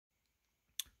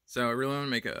So I really want to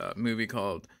make a movie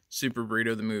called Super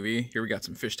Burrito the movie. Here we got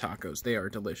some fish tacos. They are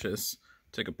delicious.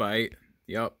 Take a bite.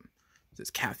 Yep. This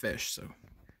is catfish, so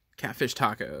catfish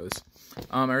tacos.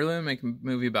 I really want to make a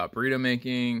movie about burrito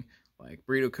making, like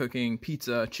burrito cooking,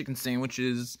 pizza, chicken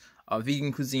sandwiches,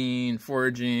 vegan cuisine,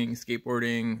 foraging,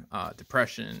 skateboarding,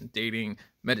 depression, dating,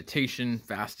 meditation,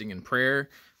 fasting, and prayer.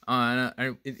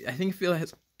 I think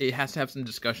it has to have some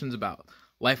discussions about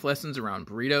life lessons around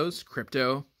burritos,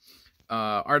 crypto,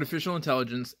 artificial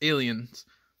intelligence, aliens,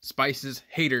 spices,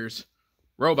 haters,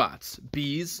 robots,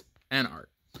 bees, and art.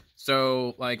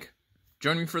 So, like,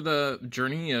 join me for the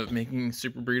journey of making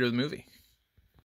Super Burrito the movie.